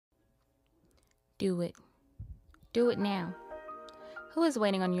Do it. Do it now. Who is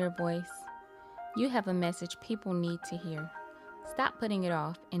waiting on your voice? You have a message people need to hear. Stop putting it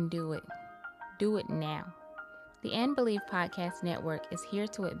off and do it. Do it now. The And Believe Podcast Network is here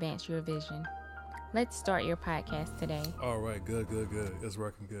to advance your vision. Let's start your podcast today. All right, good. It's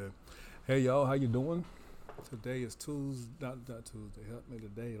working good. Hey, y'all, how you doing? Today is Tuesday, not Tuesday. Help me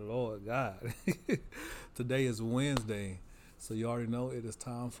today, Lord God. Today is Wednesday, so you already know it is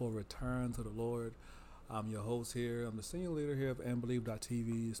time for return to the Lord. I'm your host here. I'm the senior leader here of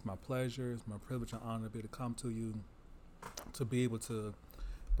AndBelieve.tv. It's my pleasure, it's my privilege and honor to be able to come to you, to be able to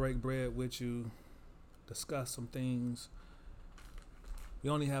break bread with you, discuss some things. We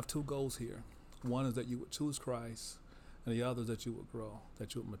only have two goals here. One is that you would choose Christ, and the other is that you would grow,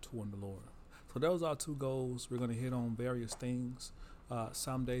 that you would mature in the Lord. So those are two goals. We're going to hit on various things.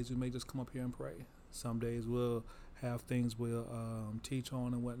 Some days we may just come up here and pray. Some days we'll have things we'll teach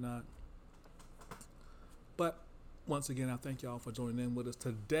on and whatnot. But once again, I thank y'all for joining in with us.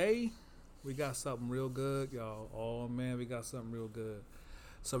 Today, we got something real good, y'all. Oh, man, we got something real good.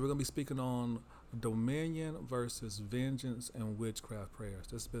 So we're going to be speaking on dominion versus vengeance and witchcraft prayers.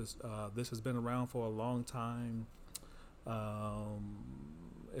 This has been around for a long time.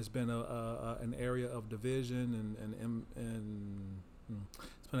 It's been an area of division and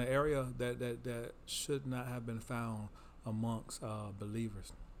it's been an area that should not have been found amongst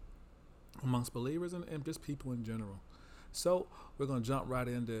believers and just people in general. So we're going to jump right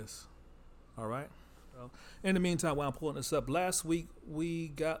in this. All right. In the meantime, while I'm pulling this up, last week we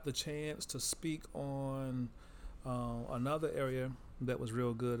got the chance to speak on another area that was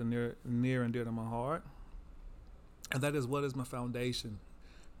real good and near and dear to my heart, and that is, what is my foundation?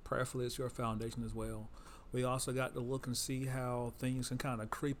 Prayerfully, it's your foundation as well. We also got to look and see how things can kind of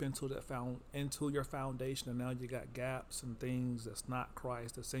creep into your foundation, and now you got gaps and things that's not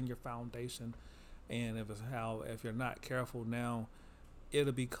Christ that's in your foundation, and if you're not careful now,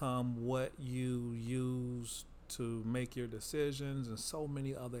 it'll become what you use to make your decisions and so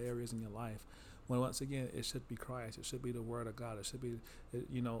many other areas in your life. When once again, it should be Christ. It should be the Word of God. It should be,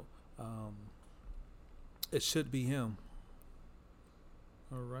 it should be Him.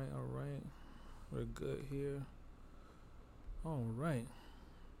 All right. We're good here. All right.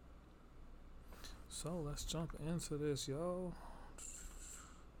 So let's jump into this, y'all.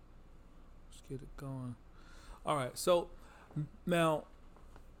 Let's get it going. All right. So now,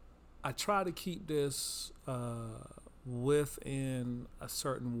 I try to keep this within a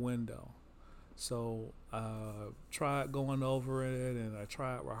certain window. So tried going over it, and I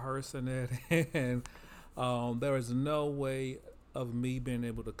tried rehearsing it, and there is no way of me being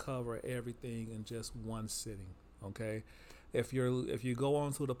able to cover everything in just one sitting. Okay, if you go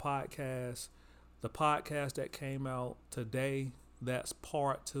on to the podcast that came out today, that's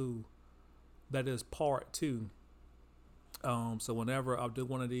part two. That is part two. So whenever I do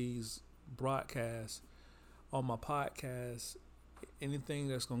one of these broadcasts on my podcast, anything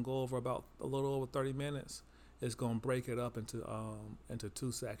that's going to go over about a little over 30 minutes is going to break it up into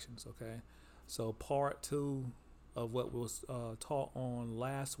two sections. Okay, so part two of what was taught on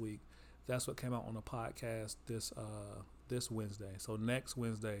last week, that's what came out on the podcast this Wednesday. So next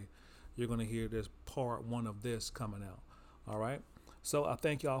Wednesday, you're going to hear this part one of this coming out. All right. So I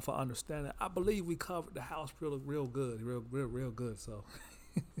thank y'all for understanding. I believe we covered the house real good, real good. So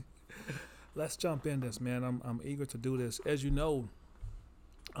let's jump in this, man. I'm eager to do this. As you know,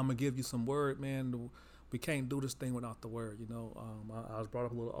 I'm gonna give you some word, man. We can't do this thing without the word. I was brought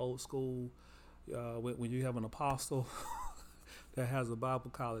up a little old school. When you have an apostle that has a Bible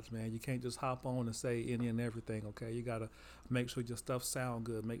college, man, you can't just hop on and say any and everything. Okay, you gotta make sure your stuff sound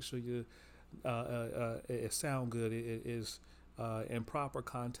good. Make sure it sound good. It is. In proper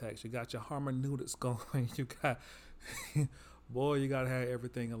context, you got your hermeneutics going. You got, you got to have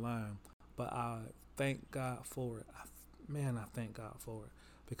everything aligned. But I thank God for it. I thank God for it,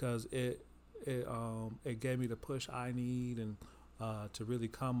 because it gave me the push I need, and to really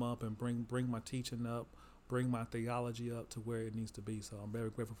come up and bring my teaching up, bring my theology up to where it needs to be. So I'm very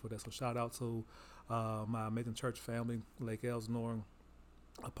grateful for that. So shout out to my amazing church family, Lake Elsinore,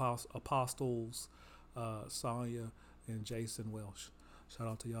 Apostles, Sonia, and Jason Welsh. Shout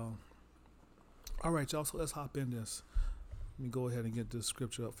out to y'all. All right, y'all, so let's hop in this. Let me go ahead and get this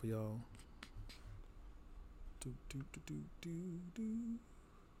scripture up for y'all. There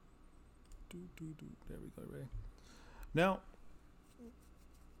we go, right? Now,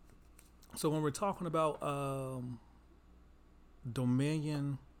 so when we're talking about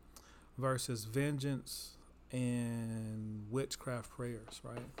dominion versus vengeance and witchcraft prayers,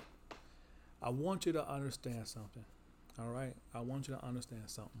 right? I want you to understand something. All right, I want you to understand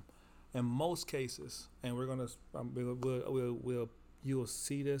something. In most cases, and we're gonna you will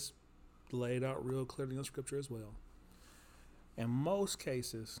see this laid out real clearly in Scripture as well. In most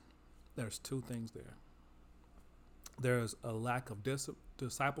cases, there's two things there. There's a lack of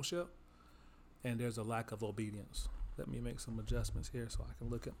discipleship, and there's a lack of obedience. Let me make some adjustments here so I can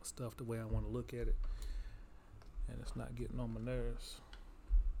look at my stuff the way I want to look at it, and it's not getting on my nerves.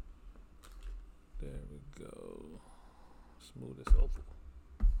 There we go. Smooth this over.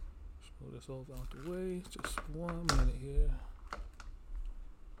 Smooth this over out the way. Just 1 minute here.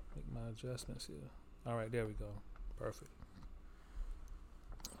 Make my adjustments here. All right, there we go. Perfect.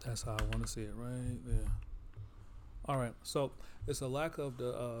 That's how I want to see it, right there. All right, so it's a lack of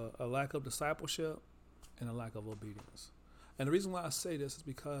discipleship and a lack of obedience. And the reason why I say this is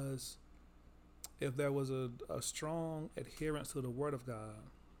because if there was a strong adherence to the Word of God,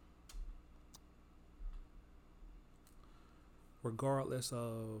 regardless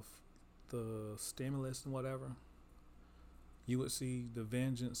of the stimulus and whatever, you would see the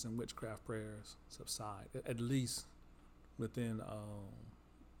vengeance and witchcraft prayers subside, at least within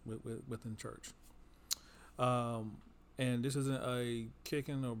within church. And this isn't a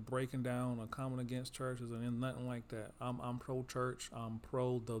kicking or breaking down or coming against churches and nothing like that. I'm pro church. I'm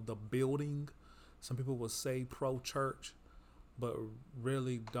pro the building. Some people will say pro church, but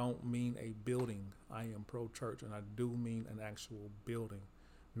really don't mean a building. I am pro church, and I do mean an actual building,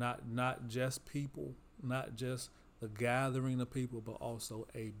 not just people, not just the gathering of people, but also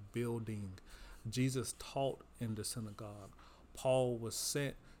a building. Jesus taught in the synagogue. Paul was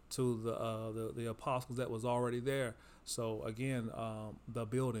sent to the apostles that was already there. So again, the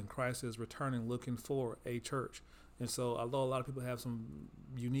building, Christ is returning, looking for a church. And so although a lot of people have some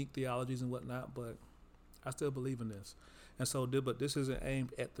unique theologies and whatnot, but I still believe in this. And so, but this isn't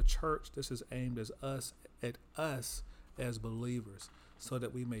aimed at the church. This is aimed at us as believers, so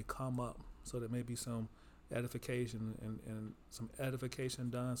that we may come up, so that maybe some edification and some edification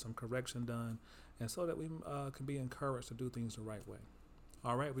done, some correction done, and so that we can be encouraged to do things the right way.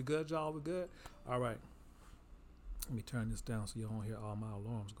 All right, we good, y'all? We good? All right. Let me turn this down so you don't hear all my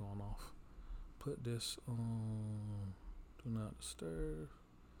alarms going off. Put this on do not disturb.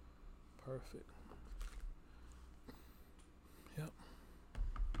 Perfect. Yep.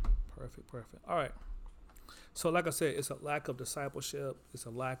 Perfect. All right. So like I said, it's a lack of discipleship. It's a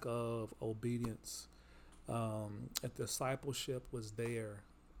lack of obedience. If discipleship was there,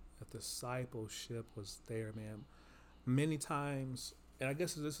 man, many times, and I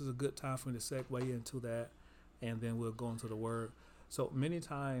guess this is a good time for me to segue into that, and then we'll go into the word. So many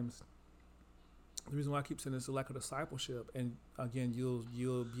times, the reason why I keep saying this is a lack of discipleship, and again, you'll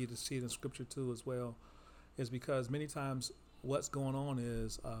be able to see it in Scripture too as well, is because many times what's going on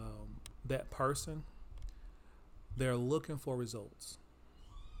is that person, they're looking for results.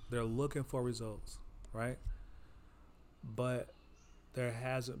 Right? But there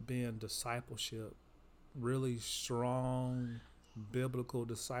hasn't been discipleship, really strong biblical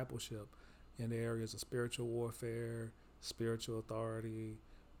discipleship in the areas of spiritual warfare, spiritual authority,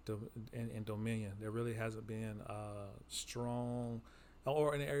 and dominion. There really hasn't been strong,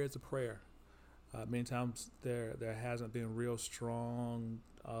 or in the areas of prayer. Many times there hasn't been real strong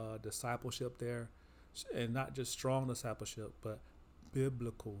discipleship there, and not just strong discipleship, but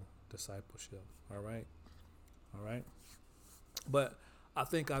biblical discipleship. All right. But I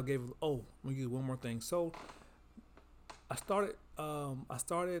think I gave. Oh, let me give you one more thing. So I started. There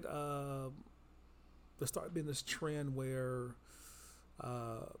started being this trend where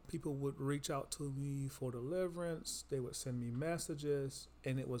people would reach out to me for deliverance. They would send me messages,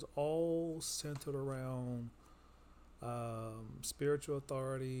 and it was all centered around spiritual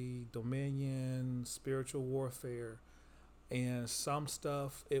authority, dominion, spiritual warfare. And some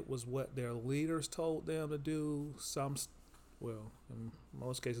stuff, it was what their leaders told them to do. In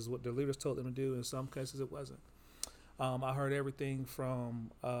most cases, what their leaders told them to do. In some cases, it wasn't. I heard everything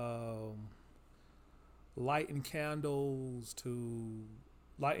from lighting candles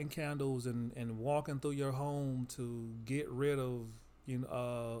and walking through your home to get rid of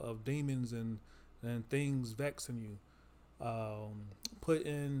of demons and things vexing you.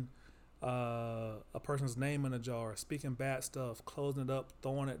 Putting a person's name in a jar, speaking bad stuff, closing it up,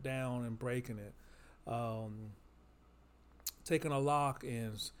 throwing it down, and breaking it. Taking a lock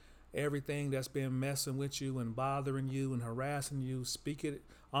and everything that's been messing with you and bothering you and harassing you,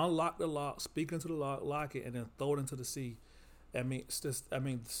 unlock the lock, speak into the lock, lock it, and then throw it into the sea.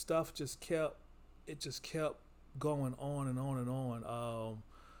 Stuff just kept going on and on and on.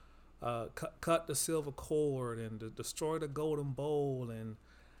 Cut the silver cord and destroy the golden bowl, and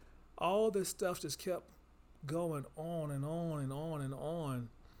all this stuff just kept going on and on and on and on.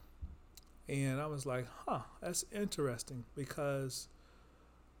 And I was like, that's interesting, because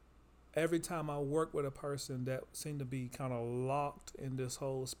every time I work with a person that seemed to be kind of locked in this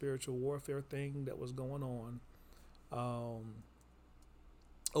whole spiritual warfare thing that was going on.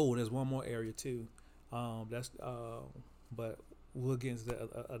 There's one more area too. But we'll get into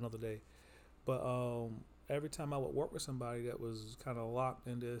that another day. But every time I would work with somebody that was kind of locked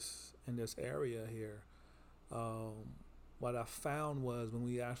in this area here, what I found was when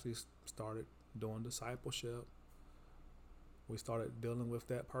we actually started doing discipleship, we started dealing with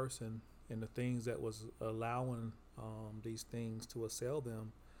that person and the things that was allowing these things to assail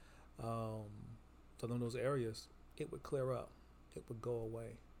them. So in those areas, it would clear up, it would go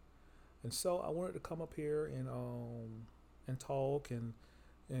away. And so I wanted to come up here and talk and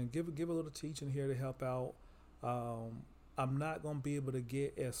give a little teaching here to help out. I'm not going to be able to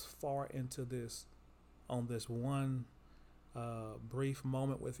get as far into this on this one brief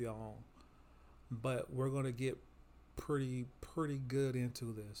moment with y'all, but we're going to get pretty good into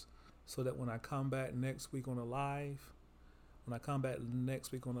this, so that when I come back next week on the live,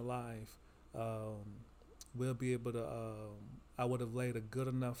 we'll be able to, I would have laid a good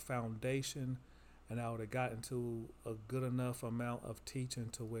enough foundation, and I would have gotten to a good enough amount of teaching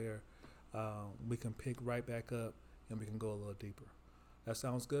to where we can pick right back up and we can go a little deeper. That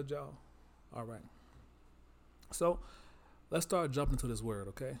sounds good, y'all? All right. So let's start jumping to this word,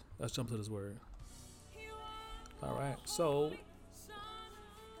 okay? Let's jump to this word. All right. So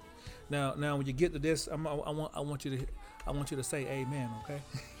now when you get to this, I want you to say amen, okay?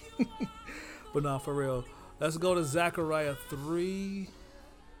 But no, for real. Let's go to Zechariah 3:7.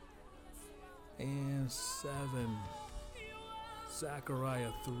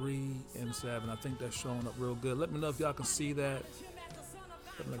 Zechariah 3:7. I think that's showing up real good. Let me know if y'all can see that.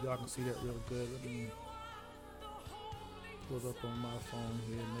 Let me know if y'all can see that real good. Let me pull it up on my phone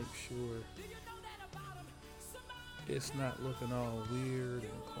here. Make sure it's not looking all weird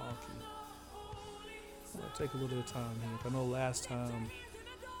and clunky. I'll take a little bit of time here. I know last time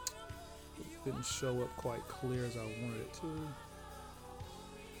it didn't show up quite clear as I wanted it to.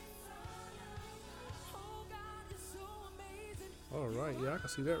 All right, yeah, I can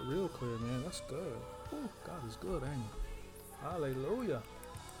see that real clear, man. That's good. Ooh, God is good, ain't he? Hallelujah.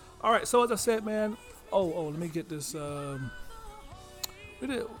 All right, so as I said, man. Let me get this. We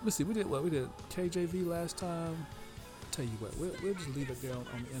did KJV last time. Tell you what, we'll just leave it there on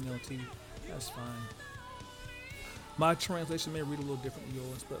NLT. That's fine. My translation may read a little different than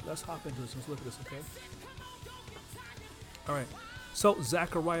yours, but let's hop into this. Let's look at this, okay? All right. So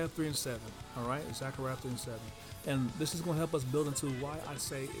Zechariah 3:7. All right, Zechariah 3:7. And this is going to help us build into why I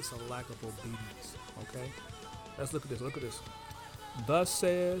say it's a lack of obedience. Okay? Let's look at this. Look at this. Thus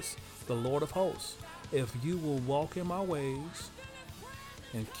says the Lord of hosts, if you will walk in my ways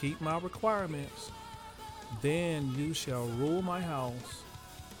and keep my requirements, then you shall rule my house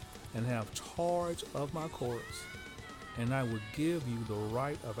and have charge of my courts, and I will give you the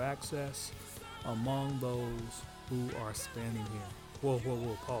right of access among those who are standing here. Whoa,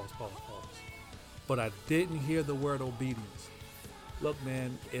 pause. But I didn't hear the word obedience. Look,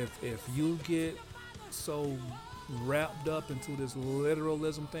 man, if you get so wrapped up into this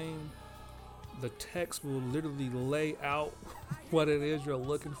literalism thing, the text will literally lay out what it is you're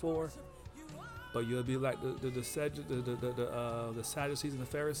looking for. But you'll be like the Sadducees and the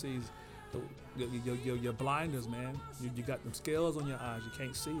Pharisees, your blinders, man. You got them scales on your eyes. You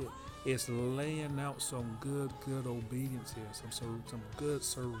can't see it. It's laying out some good obedience here, some good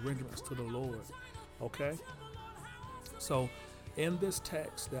surrenderance to the Lord. Okay? So, in this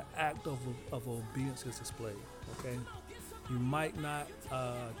text, the act of obedience is displayed. Okay? You might not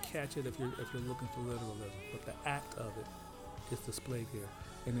catch it if you're looking for literalism, but the act of it is displayed here,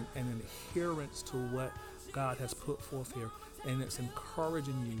 and an adherence to what God has put forth here, and it's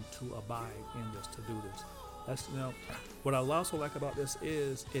encouraging you to abide in this, to do this. That's what I also like about this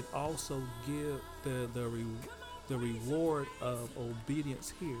is it also gives the reward of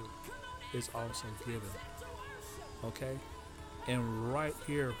obedience here is also given. Okay, and right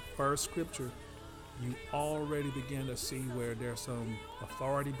here, first scripture, you already begin to see where there's some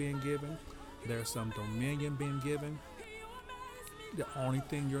authority being given, there's some dominion being given. The only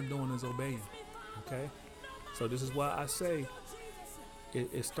thing you're doing is obeying. Okay, so this is why I say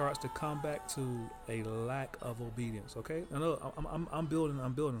it starts to come back to a lack of obedience. Okay, I know I'm building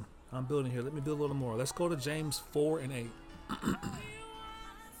here. Let me build a little more. Let's go to James 4:8.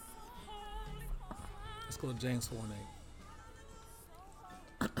 Let's go to James 4:8.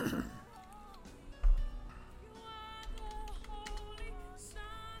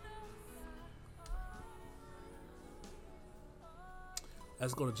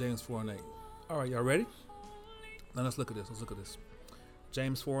 Let's go to James 4:8. All right, y'all ready? Now let's look at this. Let's look at this.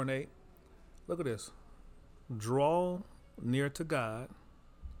 James 4:8. Look at this. Draw near to God,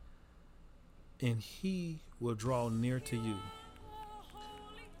 and he will draw near to you.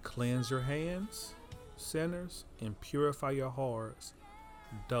 Cleanse your hands, sinners, and purify your hearts,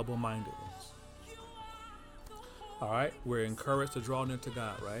 double-mindedness. All right, we're encouraged to draw near to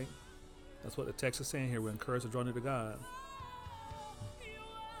God, right? That's what the text is saying here. We're encouraged to draw near to God.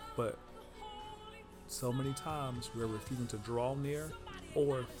 But so many times we're refusing to draw near,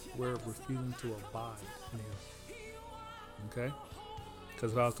 or we're refusing to abide near. Okay?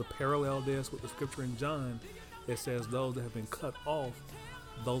 Because if I was to parallel this with the scripture in John, it says those that have been cut off,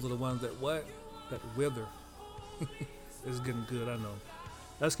 those are the ones that what? That wither. It's getting good, I know.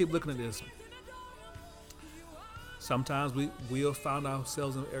 Let's keep looking at this. Sometimes we'll find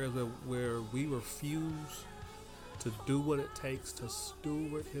ourselves in areas where we refuse to do what it takes to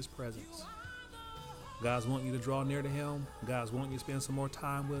steward his presence. God's wanting you to draw near to him. God's wanting you to spend some more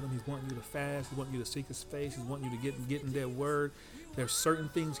time with him. He's wanting you to fast. He's wanting you to seek his face. He's wanting you to get in that word. There's certain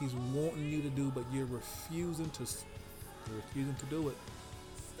things he's wanting you to do, but you're refusing to do it.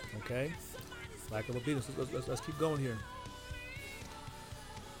 Okay? Lack of obedience. Let's keep going here.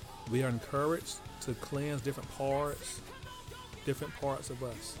 We are encouraged to cleanse different parts of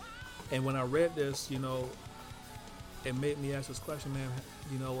us. And when I read this, it made me ask this question, man,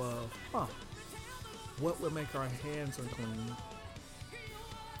 what would make our hands unclean,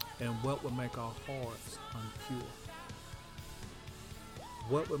 and what would make our hearts unpure?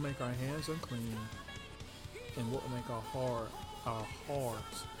 What would make our hands unclean, and what would make our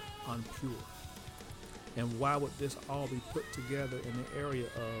hearts unpure? And why would this all be put together in the area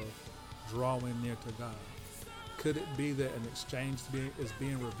of drawing near to God? Could it be that an exchange is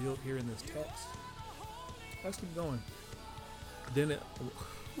being revealed here in this text? Let's keep going.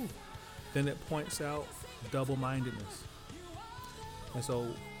 Then it points out double-mindedness. And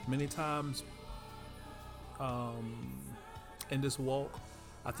so many times in this walk,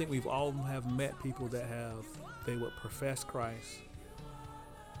 I think we've all have met people that they would profess Christ,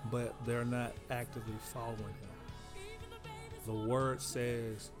 but they're not actively following him. The word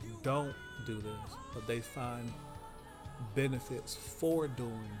says don't do this, but they find benefits for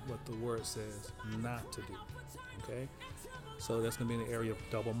doing what the word says not to do. Okay? So that's going to be an area of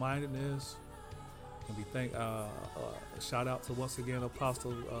double-mindedness. And we thank, shout out to once again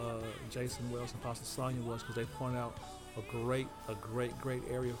Apostle Jason Wells and Apostle Sonia Wells, because they point out a great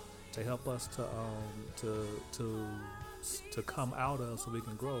area to help us to come out of, so we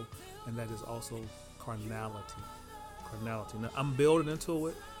can grow, and that is also carnality. Now I'm building into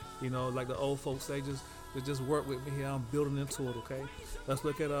it, like the old folks say, just work with me here. I'm building into it. Okay, let's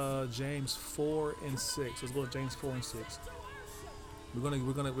look at James 4:6. Let's go to James 4:6.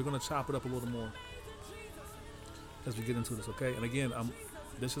 We're gonna chop it up a little more as we get into this. Okay, and again,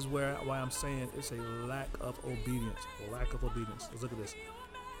 this is why I'm saying it's a lack of obedience. Let's look at this.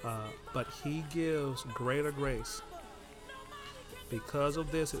 But he gives greater grace. Because of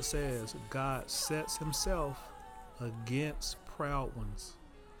this, it says, God sets himself against proud ones,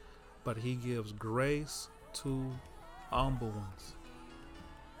 but he gives grace to humble ones.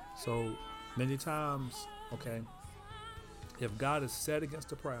 So many times, okay, if God is set against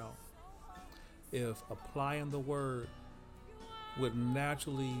the proud, if applying the word would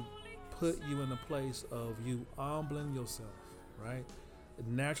naturally put you in a place of you humbling yourself, right? It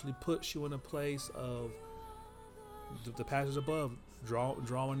naturally puts you in a place of the passage above,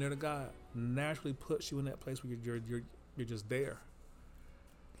 drawing near to God, naturally puts you in that place where you're just there,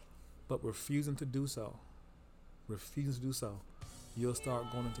 but refusing to do so, you'll start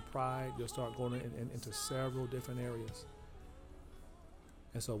going into pride. You'll start going into several different areas.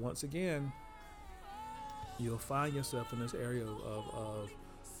 And so once again, you'll find yourself in this area of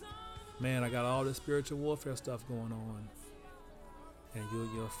man, I got all this spiritual warfare stuff going on. And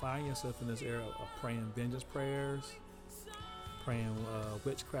you'll find yourself in this area of praying vengeance prayers, praying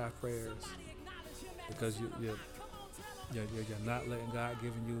witchcraft prayers, because you're not letting God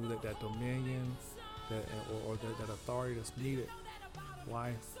giving you that dominion, or that authority that's needed.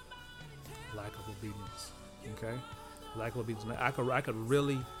 Why? Lack of obedience. Okay, lack of obedience. Now, I could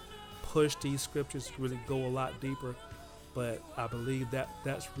really push these scriptures, really go a lot deeper, but I believe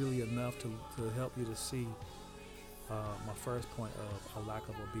that's really enough to help you to see my first point of a lack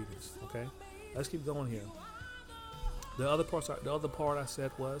of obedience. Okay, let's keep going here. The other part I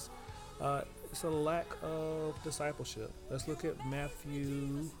said was it's a lack of discipleship. Let's look at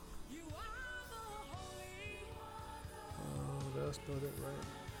Matthew. Did I spell it right?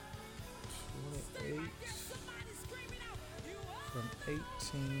 28 from 18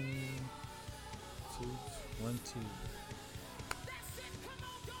 two, one, two.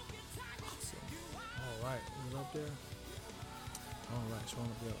 Awesome. All right, is it up there? All right, showing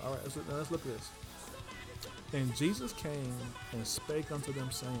up there. All right, let's look at this. And Jesus came and spake unto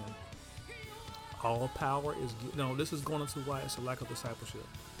them, saying, all power is no. This is going into why it's a lack of discipleship.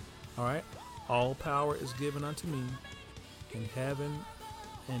 All right, all power is given unto me in heaven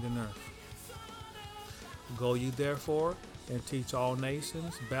and in earth. Go ye therefore and teach all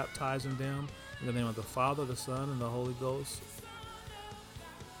nations, baptizing them in the name of the Father, the Son, and the Holy Ghost.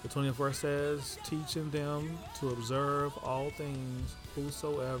 The 20th verse says, teaching them to observe all things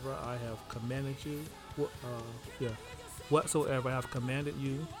whosoever I have commanded you. Whatsoever I have commanded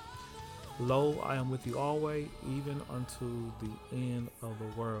you. Lo, I am with you always, even unto the end of the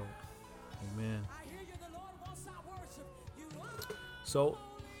world. Amen. So,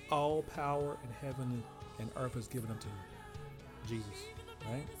 all power in heaven and earth is given unto Jesus,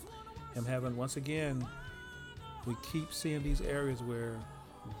 right? Him having, once again, we keep seeing these areas where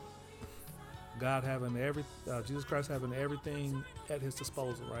God having Jesus Christ having everything at his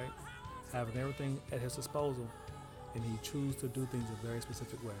disposal, right? Having everything at his disposal, and he chooses to do things a very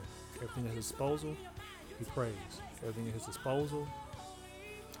specific way. Everything at his disposal, he prays. Everything at his disposal,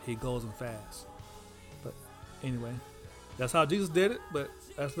 he goes and fasts. But anyway, that's how Jesus did it, but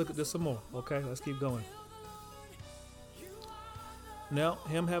let's look at this some more, okay? Let's keep going. Now,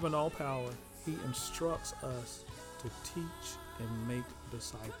 him having all power, he instructs us to teach and make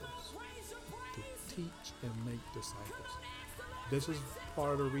disciples. To teach and make disciples. This is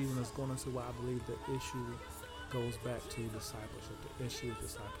part of the reason that's going into why I believe the issue goes back to discipleship. The issue of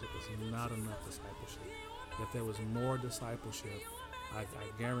discipleship is not enough discipleship. If there was more discipleship, I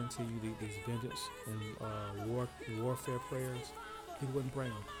guarantee you these vengeance and warfare prayers, he wouldn't pray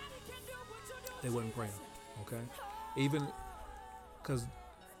them. They wouldn't pray them, okay? Even because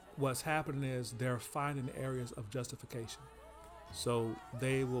what's happening is they're finding areas of justification. So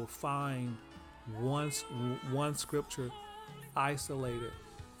they will find one scripture isolated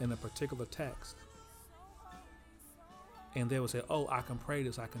in a particular text, and they will say, oh, I can pray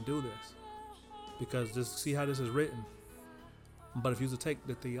this, I can do this, because just see how this is written. But if you were to take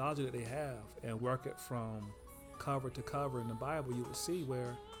the theology that they have and work it from cover to cover in the Bible, you would see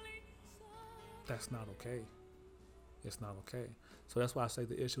where that's not okay. It's not okay. So that's why I say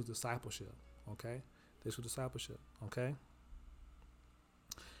the issue is discipleship, okay? The issue of discipleship, okay?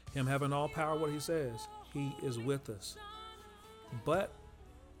 Him having all power, what he says, he is with us. But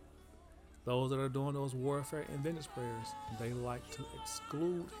those that are doing those warfare and vengeance prayers, they like to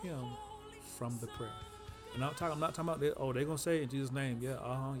exclude him from the prayer. And I'm not talking about that, oh, they're going to say in Jesus' name, yeah,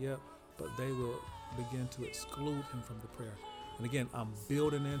 but they will begin to exclude him from the prayer. And again, I'm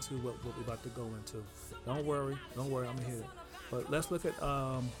building into what we're about to go into. Don't worry, I'm going to hit it. But let's look at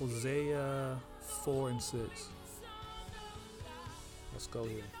Hosea 4 and 6. Let's go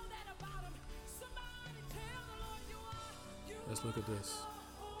here. Let's look at this.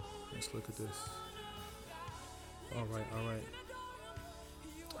 All right.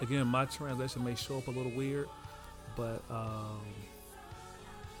 Again, my translation may show up a little weird, but oh,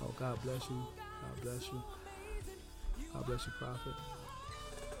 God bless you. God bless you, prophet.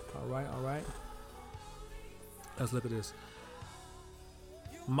 All right. Let's look at this.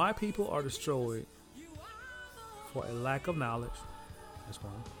 My people are destroyed for a lack of knowledge. That's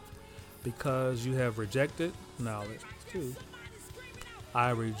one. Because you have rejected knowledge. That's two.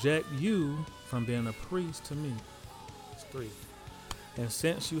 I reject you from being a priest to me. That's three. And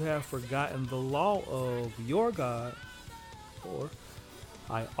since you have forgotten the law of your God, 4,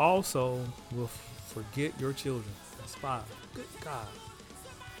 I also will forget your children. That's 5. Good God.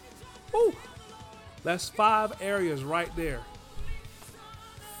 Woo! That's 5 areas right there.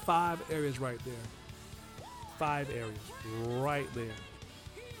 5 areas right there. 5 areas right there.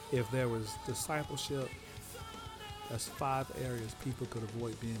 If there was discipleship, that's 5 areas people could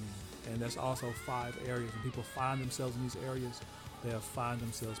avoid being in. And that's also 5 areas when people find themselves in these areas, they'll find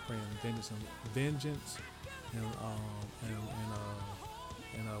themselves praying vengeance and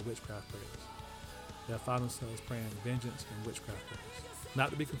witchcraft prayers. They'll find themselves praying vengeance and witchcraft prayers.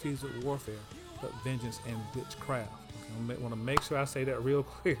 Not to be confused with warfare, but vengeance and witchcraft. Okay? I want to make sure I say that real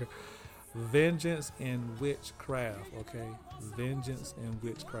clear. Vengeance and witchcraft, okay? Vengeance and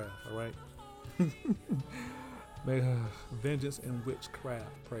witchcraft, all right? Vengeance and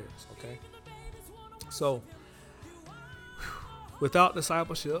witchcraft prayers, okay? So, without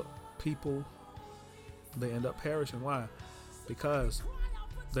discipleship, people, they end up perishing. Why? Because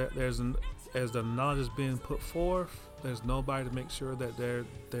as the knowledge is being put forth, there's nobody to make sure that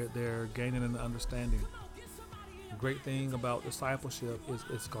they're gaining an understanding. The great thing about discipleship is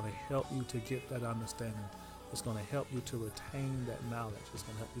it's going to help you to get that understanding. It's going to help you to retain that knowledge. It's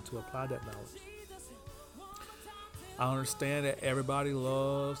going to help you to apply that knowledge. I understand that everybody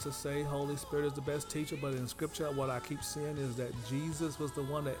loves to say Holy Spirit is the best teacher, but in Scripture, what I keep seeing is that Jesus was the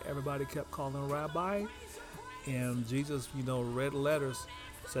one that everybody kept calling Rabbi. And Jesus, red letters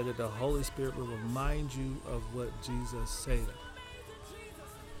said that the Holy Spirit will remind you of what Jesus said.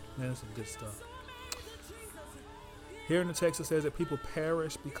 Man, that's some good stuff. Here in the text, it says that people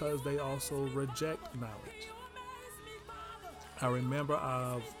perish because they also reject knowledge. I remember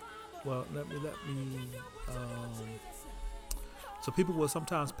so people will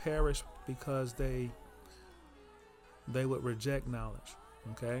sometimes perish because they would reject knowledge.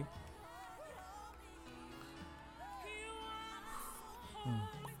 Okay.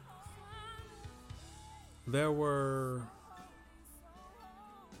 There were,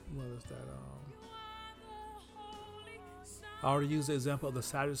 what is that? I already used the example of the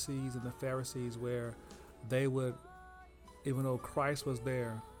Sadducees and the Pharisees, where they would, even though Christ was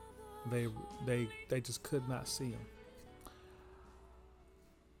there, they just could not see him.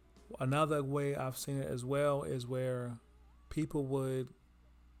 Another way I've seen it as well is where people would,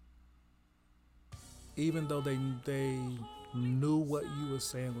 even though they knew what you were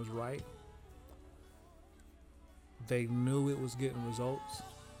saying was right, they knew it was getting results,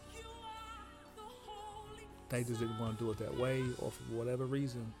 they just didn't want to do it that way, or for whatever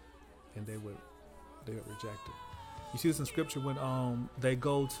reason, and they would reject it. You see this in Scripture when they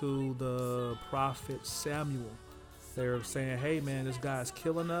go to the prophet Samuel. They're saying, hey man, this guy's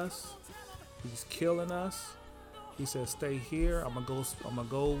killing us. He's killing us. He says, stay here. I'm gonna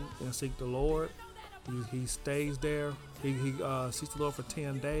go and seek the Lord. He stays there. He seeks the Lord for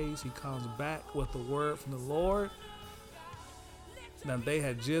 10 days. He comes back with the word from the Lord. Now they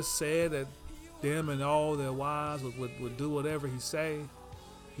had just said that them and all their wives would do whatever he say.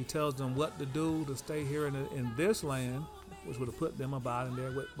 He tells them what to do to stay here in this land, which would have put them abiding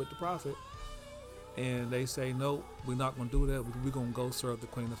there with the prophet. And they say, nope, we're not going to do that. We're going to go serve the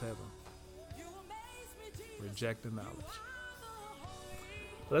Queen of Heaven. Reject the knowledge.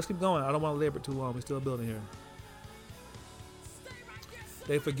 But let's keep going. I don't want to labor too long. We're still building here.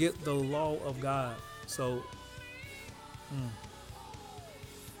 They forget the law of God. So,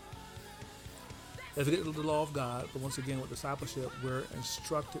 they forget the law of God. But once again, with discipleship, we're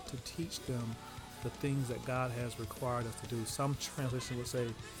instructed to teach them the things that God has required us to do. Some translations would say,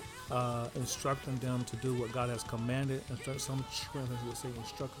 instructing them to do what God has commanded. Some translations would say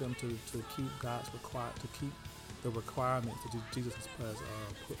instruct them to keep keep the requirements that Jesus has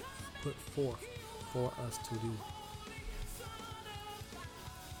put forth for us to do.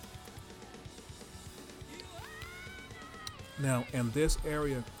 Now, in this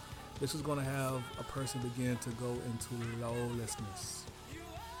area, this is going to have a person begin to go into lawlessness.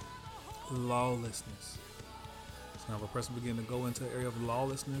 Lawlessness. It's going to have a person begin to go into the area of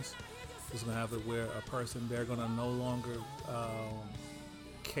lawlessness. It's going to have it where a person, they're going to no longer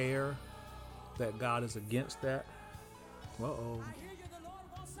care that God is against that.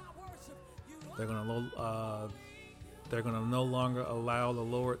 They're going to no longer allow the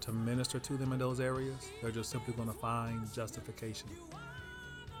Lord to minister to them in those areas. They're just simply going to find justification.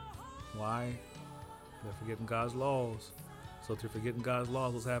 Why? They're forgetting God's laws. So if they're forgetting God's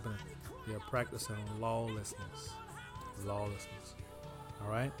laws, what's happening? They're practicing lawlessness. Lawlessness.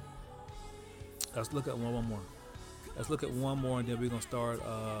 All right? Let's look at one more. Let's look at one more, and then we're going to start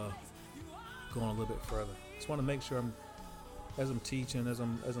going a little bit further. Just want to make sure as I'm teaching, as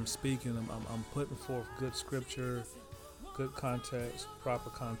I'm speaking, I'm putting forth good scripture, good context, proper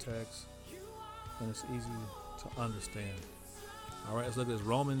context, and it's easy to understand. All right, let's look at this.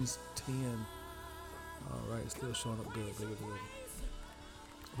 Romans 10. All right, it's still showing up good.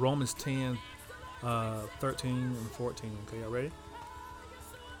 Romans 10, 13 and 14. Okay, y'all ready?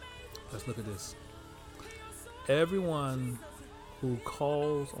 Let's look at this. Everyone who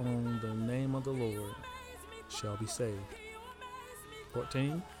calls on the name of the Lord shall be saved.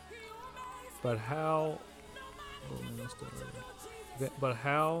 14. But how? But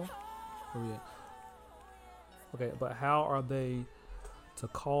how? Okay, but how are they to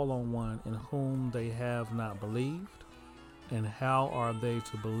call on one in whom they have not believed? And how are they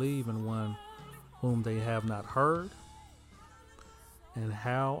to believe in one whom they have not heard? And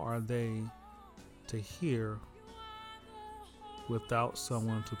how are they to hear without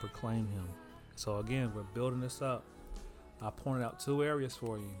someone to proclaim him? So again, we're building this up. I pointed out two areas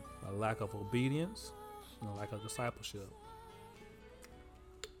for you: a lack of obedience and a lack of discipleship.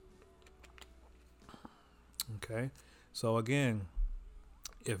 Okay, so again,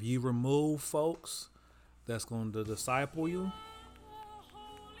 if you remove folks that's going to disciple you.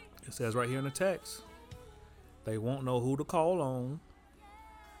 It says right here in the text, they won't know who to call on,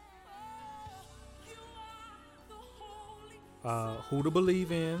 who to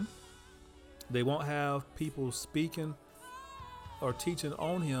believe in. They won't have people speaking or teaching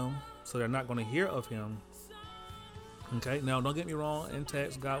on him, so they're not going to hear of him. Okay, now don't get me wrong. In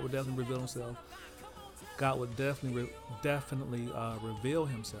text, God would definitely reveal himself. God would definitely reveal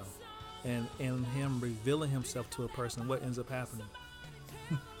himself. And in him revealing himself to a person, what ends up happening?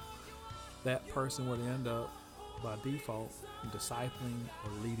 That person would end up, by default, discipling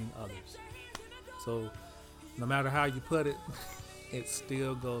or leading others. So no matter how you put it, it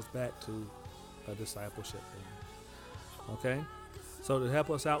still goes back to a discipleship thing. Okay? So to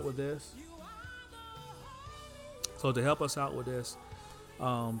help us out with this,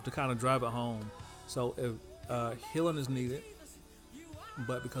 to kind of drive it home, so if healing is needed,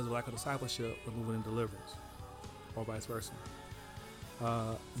 but because of lack of discipleship, we're moving in deliverance, or vice versa.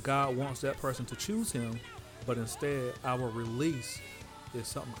 God wants that person to choose him, but instead our release is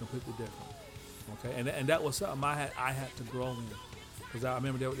something completely different. Okay, and that was something I had to grow in, because I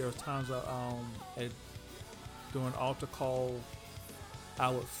remember there were times during altar call, I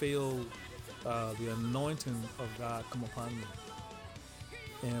would feel the anointing of God come upon me.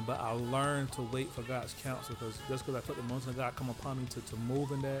 But I learned to wait for God's counsel, because just because I felt the anointing of God come upon me to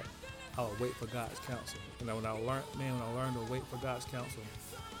move in that, I would wait for God's counsel. And when I learned to wait for God's counsel,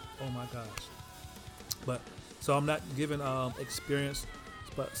 oh my gosh. But so I'm not giving experience,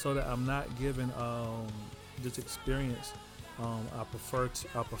 but so that I'm not giving this experience, I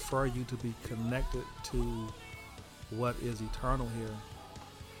prefer you to be connected to what is eternal here.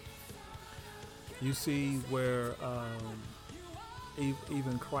 You see where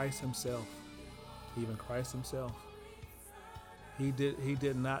even Christ himself, he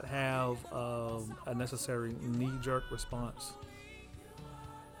did not have a necessary knee-jerk response.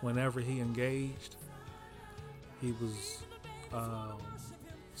 Whenever he engaged, he was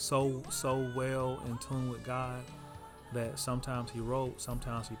so well in tune with God that sometimes he wrote,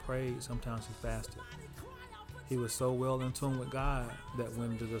 sometimes he prayed, sometimes he fasted. He was so well in tune with God that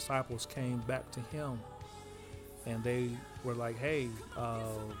when the disciples came back to him and they were like, hey,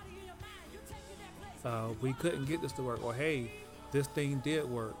 we couldn't get this to work, or hey, this thing did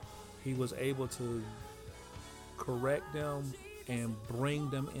work, he was able to correct them and bring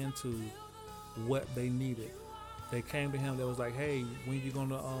them into what they needed. They came to him, they was like, hey, when you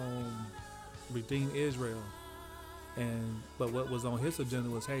gonna redeem Israel? But what was on his agenda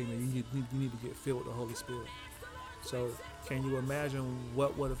was, hey man, you need to get filled with the Holy Spirit. So can you imagine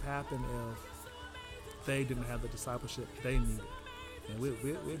what would have happened if they didn't have the discipleship they needed? And we've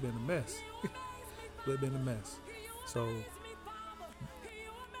been a mess. We've been a mess. So,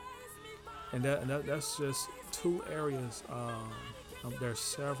 and that's just two areas. There's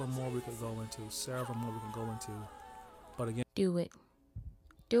several more we could go into. But again, Do it.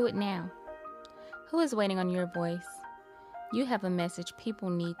 Do it now. Who is waiting on your voice? You have a message people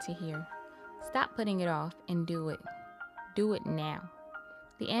need to hear. Stop putting it off and do it. Do it now.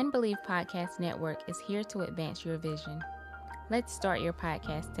 The And Believe Podcast Network is here to advance your vision. Let's start your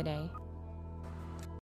podcast today.